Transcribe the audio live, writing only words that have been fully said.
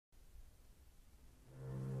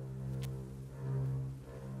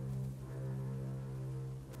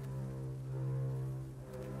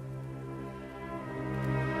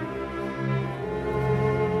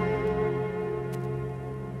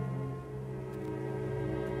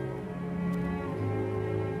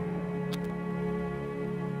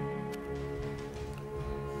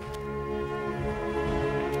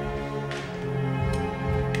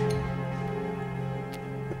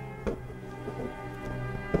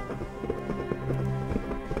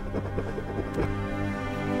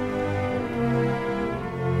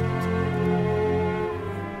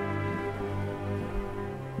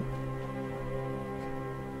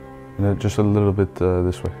Just a little bit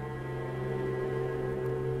this way.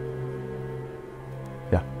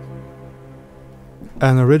 Yeah.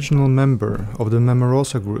 An original member of the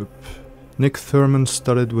Memorosa Group, Nic Thurman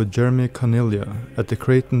studied with Jeremy Cornelia at the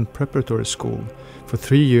Creighton Preparatory School for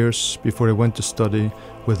 3 years before he went to study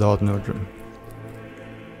with Nerdrum.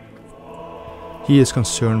 He is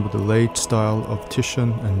concerned with the late style of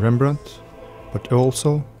Titian and Rembrandt, but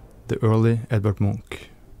also the early Edvard Munch.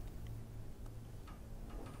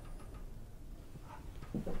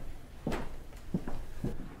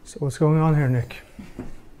 So what's going on here, Nick?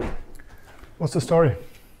 What's the story?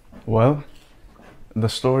 Well, the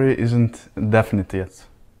story isn't definite yet,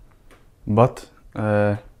 but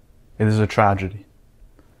it is a tragedy.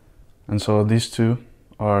 And so these two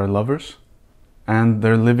are lovers, and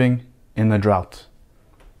they're living in a drought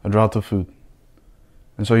of food.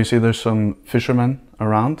 And so you see there's some fishermen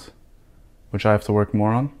around, which I have to work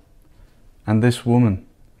more on. And this woman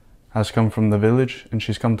has come from the village, and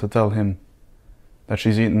she's come to tell him that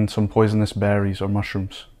she's eaten some poisonous berries or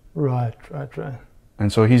mushrooms. Right.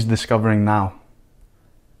 And so he's discovering now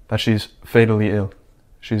that she's fatally ill.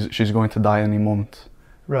 She's going to die any moment.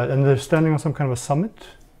 Right, and they're standing on some kind of a summit?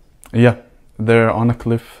 Yeah, they're on a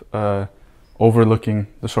cliff overlooking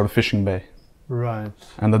the sort of fishing bay. Right.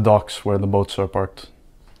 And the docks where the boats are parked.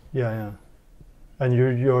 Yeah. And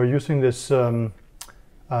you're using this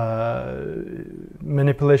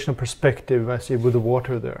manipulation of perspective, I see, with the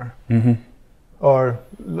water there. Mm-hmm. Or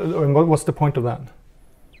what's the point of that?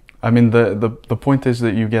 I mean, the point is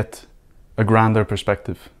that you get a grander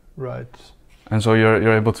perspective. Right. And so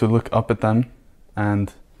you're able to look up at them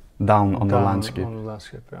and down on the landscape. On the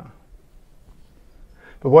landscape, yeah.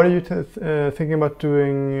 But what are you thinking about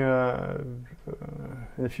doing in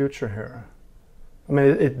the future here? I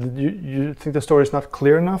mean, you think the story is not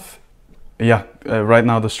clear enough? Yeah, right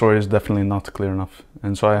now the story is definitely not clear enough.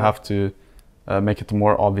 And so I have to make it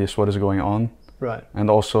more obvious what is going on. Right. And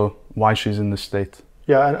also why she's in this state.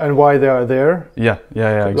 Yeah, and why they are there. Yeah,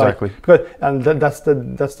 exactly. And that's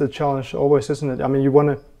the challenge always, isn't it? I mean, you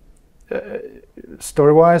want to,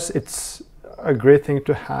 story-wise, it's a great thing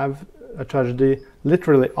to have a tragedy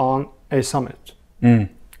literally on a summit.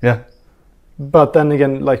 Yeah. But then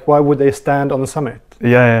again, like, why would they stand on the summit?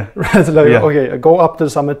 Yeah. Right, like, yeah. Okay, go up to the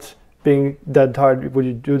summit, being dead tired. Would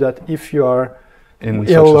you do that if you are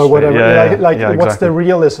ill or whatever? Yeah, what's the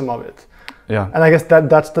realism of it? Yeah. And I guess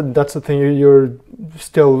that's the thing you're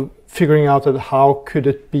still figuring out, that how could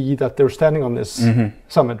it be that they're standing on this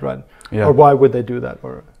summit, right? Yeah. Or why would they do that?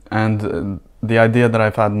 Or and the idea that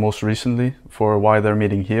I've had most recently for why they're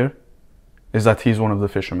meeting here is that he's one of the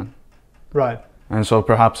fishermen. Right. And so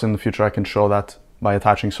perhaps in the future I can show that by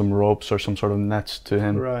attaching some ropes or some sort of nets to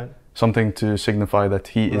him. Right. Something to signify that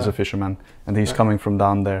he is a fisherman and he's coming from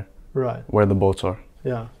down there, right, where the boats are.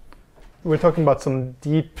 Yeah. We're talking about some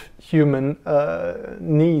deep human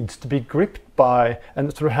needs to be gripped by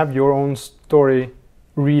and sort of have your own story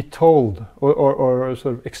retold or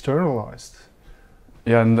sort of externalized.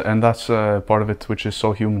 Yeah, and that's part of it which is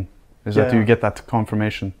so human, is that you get that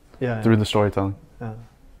confirmation through the storytelling. Yeah.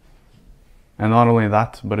 And not only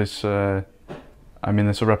that, but it's, I mean,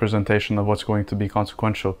 it's a representation of what's going to be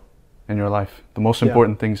consequential in your life. The most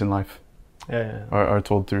important things in life are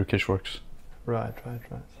told through Kitsch works. Right.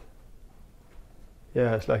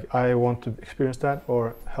 Yeah, it's like, I want to experience that,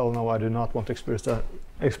 or hell no, I do not want to experience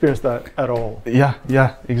that at all.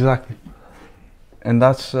 Yeah, exactly. And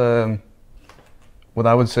that's what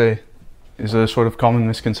I would say is a sort of common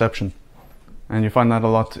misconception. And you find that a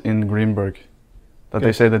lot in Greenberg, that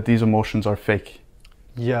they say that these emotions are fake.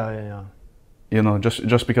 Yeah. You know,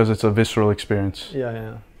 just because it's a visceral experience.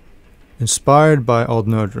 Yeah. Inspired by old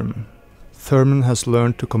Nerdrum, Thurman has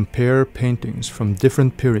learned to compare paintings from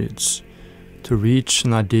different periods to reach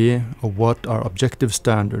an idea of what are objective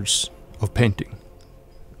standards of painting.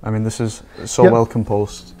 I mean, this is so well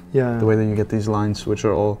composed. Yeah. The way that you get these lines, which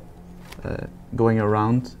are all going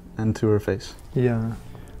around and to her face. Yeah.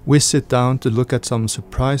 We sit down to look at some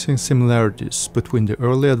surprising similarities between the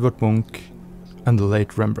early Edvard Munch and the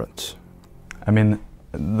late Rembrandt. I mean,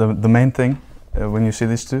 the main thing when you see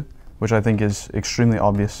these two, which I think is extremely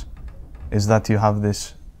obvious, is that you have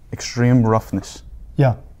this extreme roughness.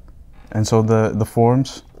 Yeah. And so the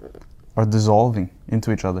forms are dissolving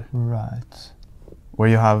into each other. Right. Where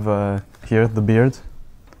you have here the beard,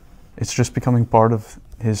 it's just becoming part of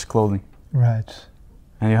his clothing. Right.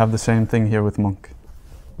 And you have the same thing here with Munch,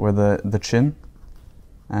 where the chin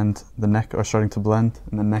and the neck are starting to blend,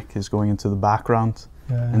 and the neck is going into the background,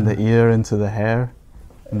 and the ear into the hair,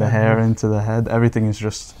 and the hair into the head. Everything is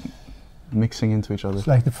just mixing into each other. It's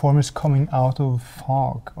like the form is coming out of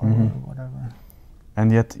fog or whatever.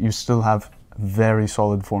 and yet you still have very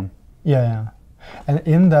solid form. Yeah, yeah. And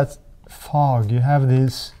in that fog, you have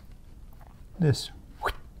this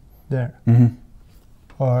there,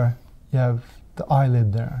 or you have the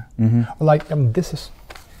eyelid there. Like this is,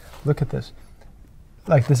 look at this.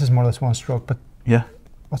 Like this is more or less one stroke, but yeah,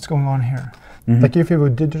 what's going on here? Like if you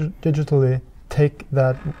would digitally take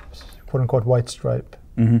that quote-unquote white stripe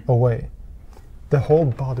away, the whole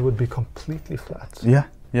body would be completely flat. Yeah,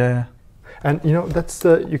 yeah, yeah. And you know, that's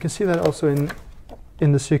you can see that also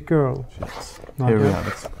in the Sick Girl. Here we have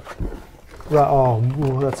it. Right, oh,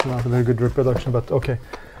 that's not a very good reproduction, but okay.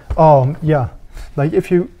 Yeah, like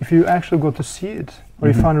if you actually go to see it, or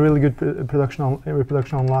you find a really good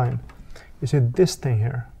reproduction online, you see this thing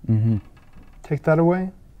here. Take that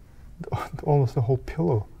away, almost the whole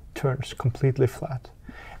pillow turns completely flat.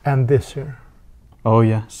 And this here. Oh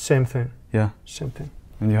yeah. Same thing. Yeah. Same thing.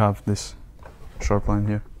 And you have this sharp line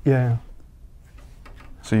here. Yeah, yeah.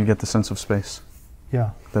 So you get the sense of space.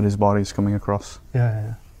 Yeah. That his body is coming across. Yeah, yeah,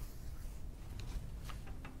 yeah.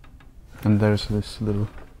 And there's this little...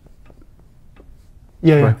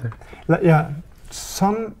 Yeah, right yeah. Yeah.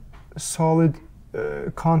 Some solid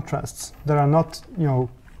contrasts that are not, you know,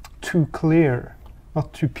 too clear,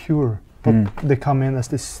 not too pure, but they come in as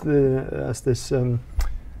this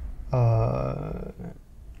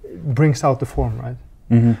brings out the form, right?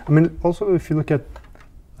 I mean, also if you look at,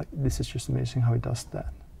 like, this is just amazing how he does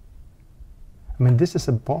that. I mean, this is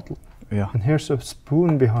a bottle, and here's a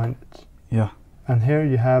spoon behind it, and here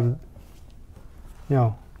you have, you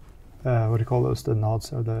know, what do you call those? The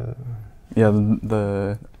nods or the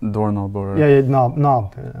the doorknob or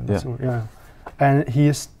knob. Yeah, and he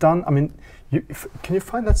has done. I mean, can you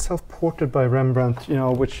find that self-portrait by Rembrandt? You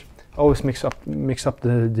know, which always mix up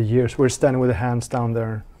the years. We're standing with the hands down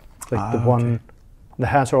there, like the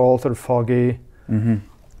hands are all sort of foggy.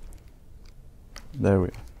 There we.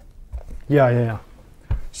 Yeah.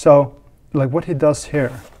 So, like what he does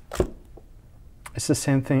here, it's the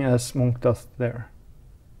same thing as Munch does there.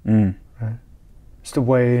 Right? It's the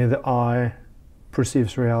way the eye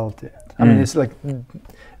perceives reality. I mean, it's like,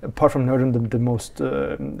 apart from Nerdrum,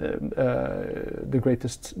 the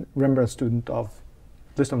greatest Rembrandt student of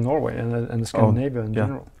at least of Norway and Scandinavia in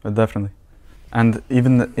general. Definitely. And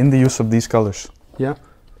even in the use of these colors,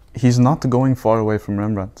 he's not going far away from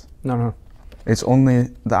Rembrandt. No. It's only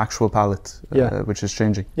the actual palette which is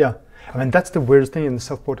changing. Yeah, I mean that's the weirdest thing in the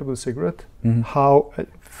self-portrait with a cigarette. How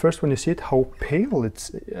first when you see it, how pale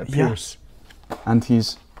it appears. And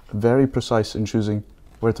he's very precise in choosing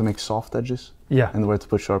where to make soft edges and where to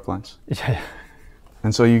put sharp lines.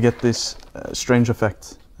 And so you get this strange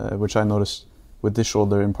effect, which I noticed with this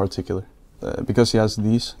shoulder in particular, because he has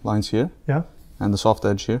these lines here and the soft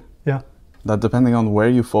edge here. That depending on where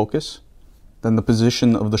you focus, then the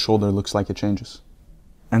position of the shoulder looks like it changes.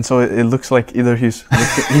 And so it looks like either he's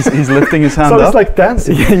lifting his hand so up. So it's like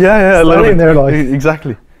dancing. Standing there like.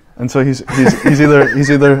 Exactly. And so he's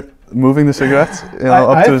either moving the cigarette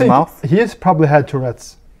up to his mouth. He has probably had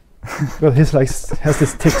Tourette's. Well, he's like has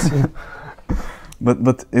this tics. You know?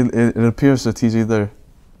 But it appears that he's either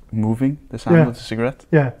moving this hand with the cigarette,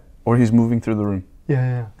 or he's moving through the room.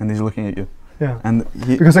 And he's looking at you. And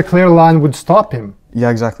because a clear line would stop him. Yeah,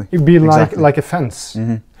 exactly. It'd be like a fence.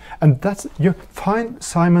 And that's, you find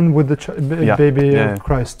Simon with the baby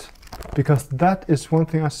Christ, because that is one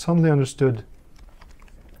thing I suddenly understood.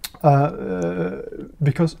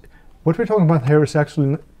 Because what we're talking about here is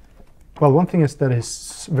actually, well, one thing is that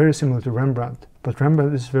it's very similar to Rembrandt, but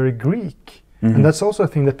Rembrandt is very Greek. And that's also a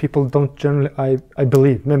thing that people don't generally, I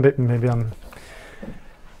believe, maybe I'm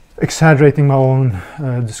exaggerating my own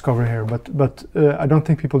discovery here, but I don't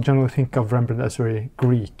think people generally think of Rembrandt as very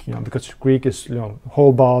Greek, you know, because Greek is, you know,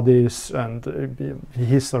 whole bodies, and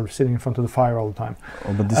he's sort of sitting in front of the fire all the time.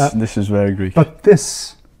 Oh, but this is very Greek. But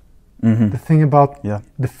this, the thing about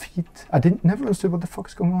the feet, I never understood what the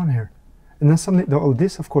fuck's going on here. And then suddenly,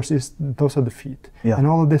 this of course those are the feet, and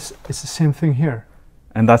all of this is the same thing here.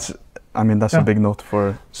 And that's, I mean, that's a big note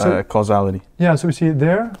for causality. Yeah, so we see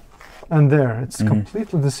there and there, it's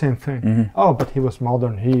completely the same thing. Oh, but he was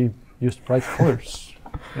modern, he used bright colors.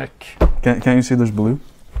 Can you see there's blue?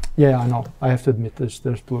 Yeah, I know, I have to admit there's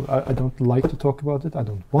blue. I don't like to talk about it, I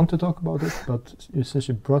don't want to talk about it, but since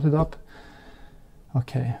you brought it up,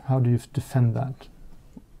 okay, how do you defend that?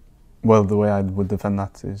 Well, the way I would defend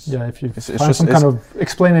that is... Yeah, if you find some kind of,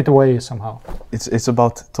 explain it away somehow. It's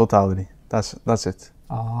about totality, that's it.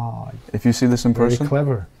 If you see this in person,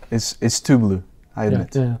 clever. It's too blue, I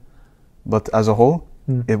admit. But as a whole,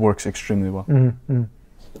 it works extremely well.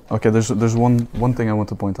 Okay, there's one thing I want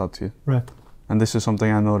to point out to you. Right. and this is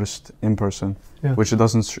something I noticed in person, which it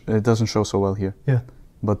doesn't show so well here. Yeah.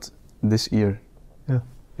 But this ear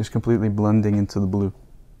is completely blending into the blue.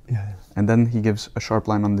 Yeah. And then he gives a sharp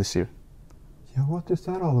line on this ear. Yeah, what is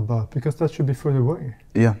that all about? Because that should be further away.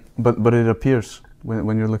 Yeah, but it appears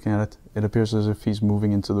when you're looking at it, it appears as if he's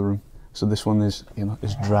moving into the room. So this one is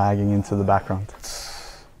dragging into the background.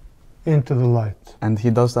 Into the light. And he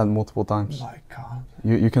does that multiple times. My God.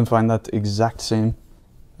 You can find that exact same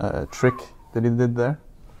trick that he did there.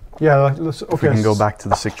 Yeah, like, okay. We can go back to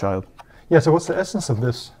the sick child. Yeah, so what's the essence of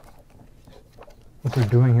this? What we're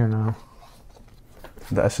doing here now?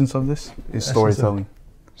 The essence of this is storytelling.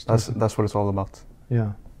 That's what it's all about.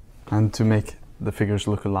 Yeah. And to make the figures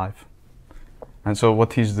look alive. And so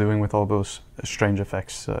what he's doing with all those strange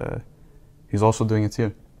effects, he's also doing it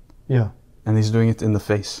here. Yeah. And he's doing it in the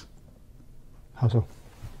face. How so?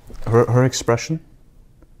 Her expression,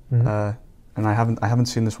 and I haven't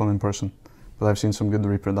seen this one in person, but I've seen some good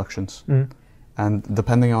reproductions. And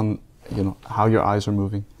depending on how your eyes are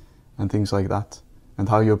moving, and things like that, and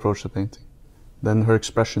how you approach the painting, then her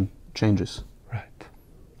expression changes. Right.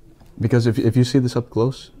 Because if you see this up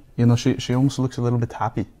close, she almost looks a little bit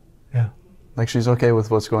happy. Yeah. Like she's okay with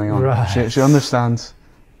what's going on. Right. She understands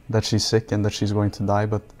that she's sick and that she's going to die,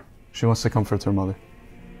 but she wants to comfort her mother.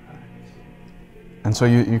 And so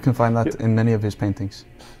you can find that in many of his paintings.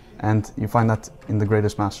 And you find that in the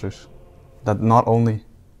greatest masters. That not only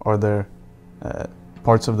are there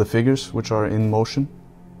parts of the figures which are in motion,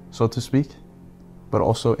 so to speak, but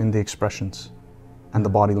also in the expressions and the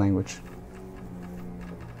body language.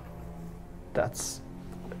 That's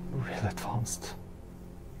really advanced.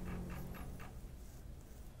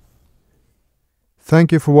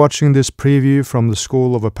 Thank you for watching this preview from the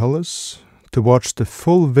School of Apelles. To watch the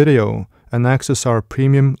full video and access our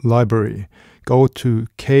premium library, go to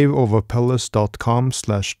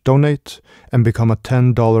caveofapelles.com/donate and become a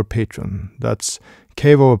 $10 patron. That's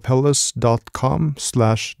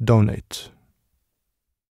caveofapelles.com/donate.